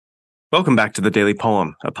Welcome back to the Daily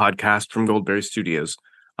Poem, a podcast from Goldberry Studios.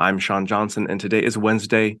 I'm Sean Johnson, and today is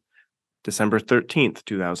Wednesday, December 13th,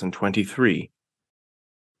 2023.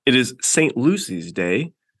 It is St. Lucy's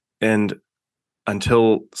Day, and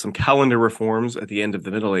until some calendar reforms at the end of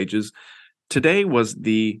the Middle Ages, today was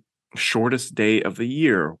the shortest day of the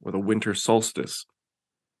year, or the winter solstice.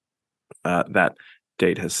 That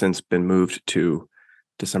date has since been moved to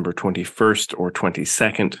December 21st or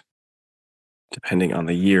 22nd, depending on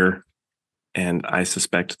the year. And I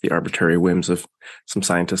suspect the arbitrary whims of some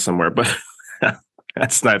scientists somewhere, but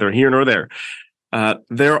that's neither here nor there.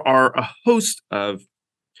 There are a host of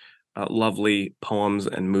lovely poems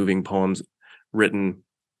and moving poems written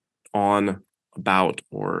on, about,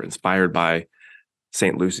 or inspired by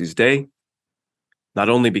St. Lucy's Day, not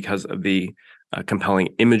only because of the compelling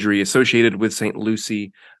imagery associated with St.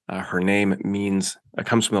 Lucy. Her name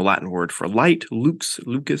comes from the Latin word for light, lux,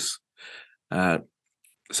 lucus.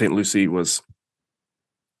 St. Lucy was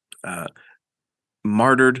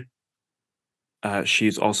martyred.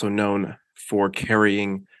 She's also known for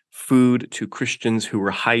carrying food to Christians who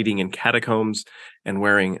were hiding in catacombs and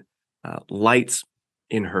wearing lights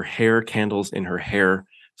in her hair, candles in her hair,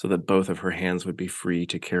 so that both of her hands would be free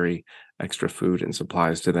to carry extra food and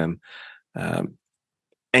supplies to them.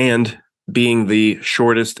 And being the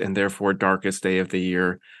shortest and therefore darkest day of the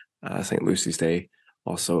year, St. Lucy's Day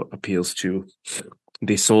also appeals to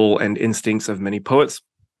the soul and instincts of many poets.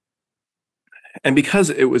 And because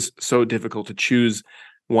it was so difficult to choose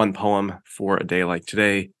one poem for a day like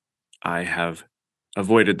today, I have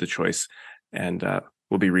avoided the choice and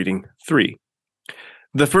will be reading three.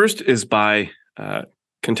 The first is by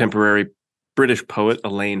contemporary British poet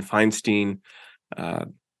Elaine Feinstein, a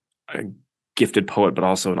gifted poet, but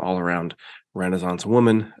also an all-around Renaissance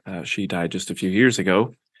woman. She died just a few years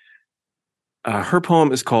ago. Her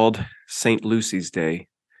poem is called St. Lucy's Day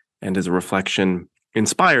and is a reflection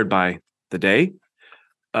inspired by the day.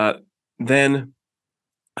 Then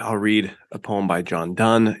I'll read a poem by John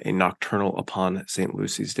Donne, A Nocturnal Upon St.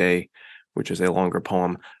 Lucy's Day, which is a longer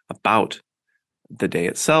poem about the day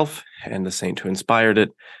itself and the saint who inspired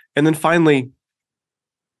it. And then finally,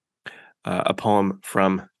 a poem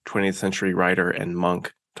from 20th century writer and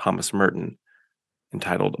monk Thomas Merton,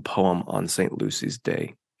 entitled A Poem on St. Lucy's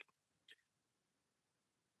Day.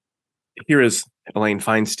 Here is Elaine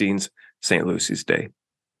Feinstein's St. Lucy's Day.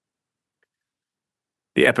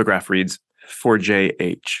 The epigraph reads, For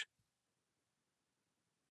J.H.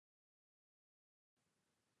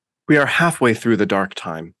 We are halfway through the dark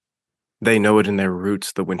time. They know it in their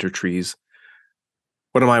roots, the winter trees.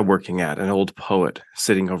 What am I working at? An old poet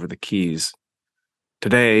sitting over the keys.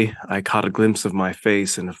 Today, I caught a glimpse of my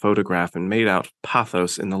face in a photograph and made out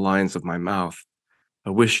pathos in the lines of my mouth.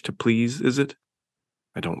 A wish to please, is it?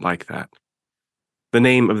 I don't like that. The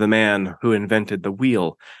name of the man who invented the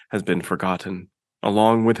wheel has been forgotten,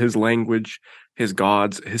 along with his language, his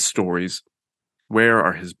gods, his stories. Where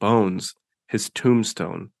are his bones, his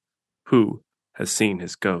tombstone? Who has seen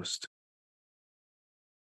his ghost?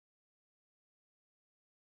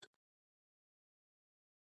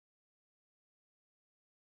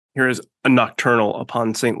 Here is A Nocturnal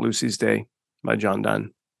Upon St. Lucy's Day by John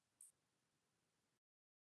Donne.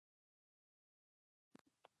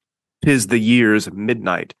 'Tis the year's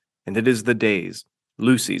midnight, and it is the day's,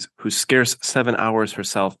 Lucy's, who scarce 7 hours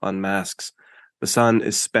herself unmasks. The sun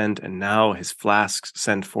is spent, and now his flasks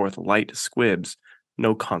send forth light squibs,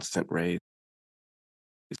 no constant rays.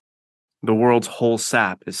 The world's whole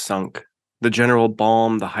sap is sunk. The general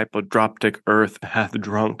balm the hypodroptic earth hath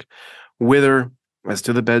drunk. Whither, as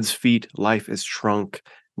to the bed's feet, life is shrunk,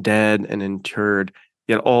 dead and interred,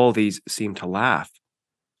 yet all these seem to laugh,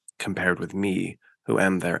 compared with me, who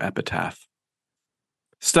am their epitaph.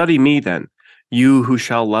 Study me, then, you who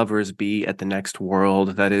shall lovers be at the next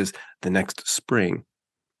world, that is, the next spring.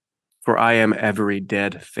 For I am every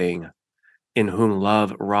dead thing, in whom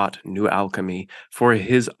love wrought new alchemy, for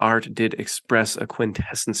his art did express a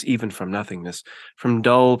quintessence even from nothingness, from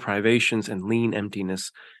dull privations and lean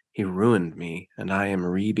emptiness. He ruined me, and I am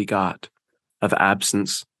re-begot of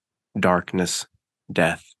absence, darkness,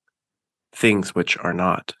 death, things which are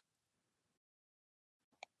not.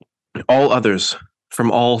 All others, from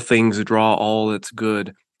all things draw all that's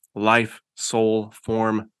good, life, soul,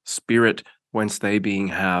 form, spirit, whence they being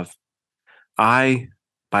have. I,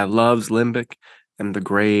 by love's limbic, am the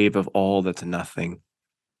grave of all that's nothing.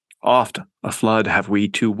 Oft a flood have we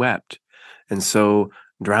too wept, and so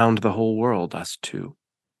drowned the whole world, us two.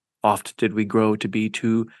 Oft did we grow to be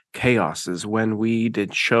two chaoses when we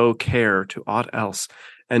did show care to aught else,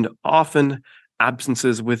 and often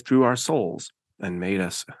absences withdrew our souls and made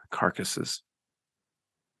us carcasses.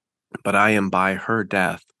 But I am by her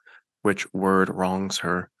death, which word wrongs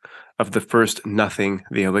her, of the first nothing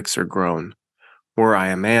the elixir grown. Were I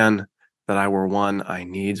a man, that I were one, I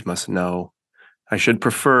needs must know. I should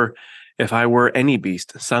prefer, if I were any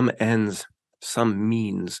beast, some ends, some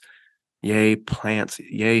means, yea, plants,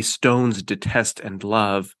 yea, stones detest and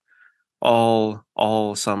love,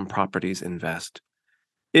 all some properties invest.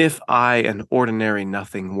 If I an ordinary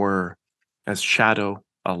nothing were, as shadow,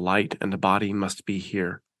 a light, and a body must be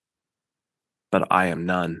here. But I am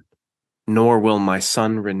none, nor will my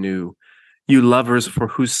sun renew. You lovers, for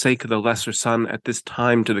whose sake the lesser sun at this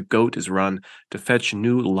time to the goat is run, to fetch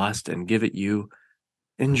new lust and give it you,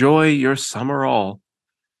 enjoy your summer all,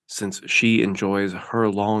 since she enjoys her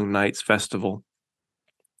long night's festival.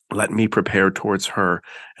 Let me prepare towards her,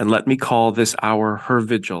 and let me call this hour her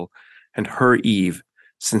vigil, and her eve,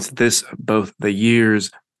 since this both the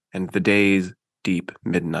years and the day's deep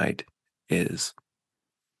midnight is.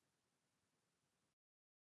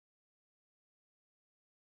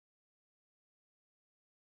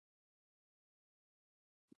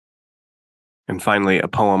 And finally, a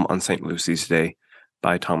poem on St. Lucy's Day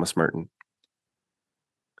by Thomas Merton.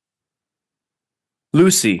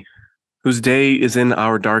 Lucy, whose day is in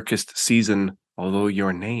our darkest season, although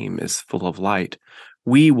your name is full of light,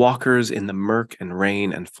 we walkers in the murk and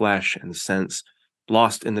rain and flesh and sense,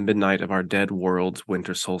 lost in the midnight of our dead world's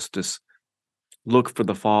winter solstice, look for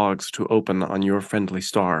the fogs to open on your friendly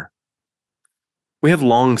star. We have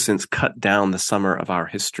long since cut down the summer of our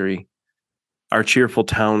history. Our cheerful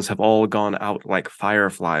towns have all gone out like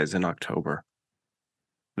fireflies in October.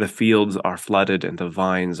 The fields are flooded and the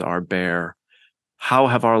vines are bare. How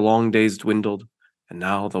have our long days dwindled, and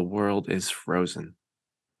now the world is frozen.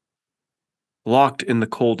 Locked in the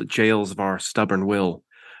cold jails of our stubborn will,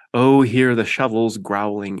 oh, hear the shovels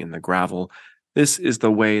growling in the gravel. This is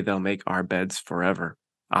the way they'll make our beds forever,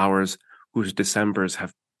 ours whose Decembers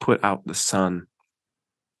have put out the sun,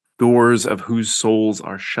 doors of whose souls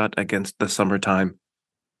are shut against the summertime.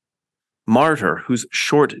 Martyr, whose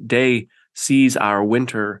short day sees our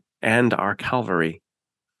winter and our Calvary,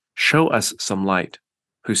 show us some light,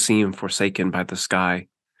 who seem forsaken by the sky.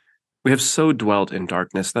 We have so dwelt in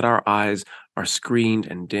darkness that our eyes are screened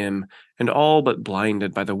and dim, and all but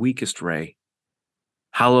blinded by the weakest ray.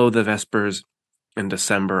 Hallow the vespers and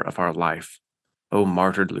December of our life, O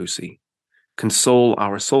martyred Lucy. Console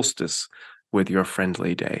our solstice with your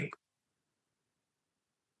friendly day.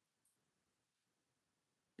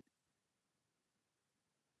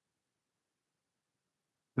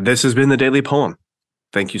 This has been the Daily Poem.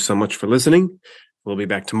 Thank you so much for listening. We'll be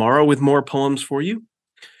back tomorrow with more poems for you.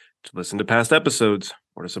 To listen to past episodes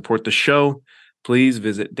or to support the show, please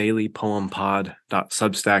visit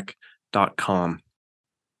dailypoempod.substack.com.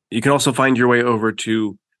 You can also find your way over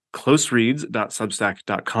to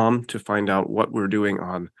closereads.substack.com to find out what we're doing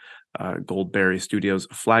on Goldberry Studios'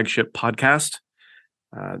 flagship podcast.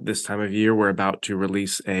 This time of year, we're about to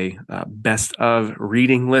release a best of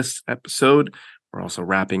reading list episode. We're also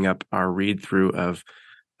wrapping up our read through of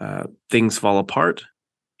Things Fall Apart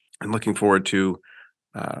and looking forward to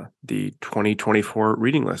the 2024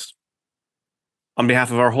 reading list. On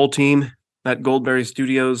behalf of our whole team at Goldberry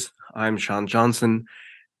Studios, I'm Sean Johnson.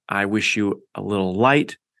 I wish you a little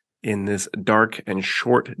light in this dark and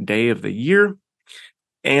short day of the year.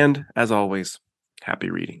 And as always, happy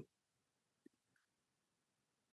reading.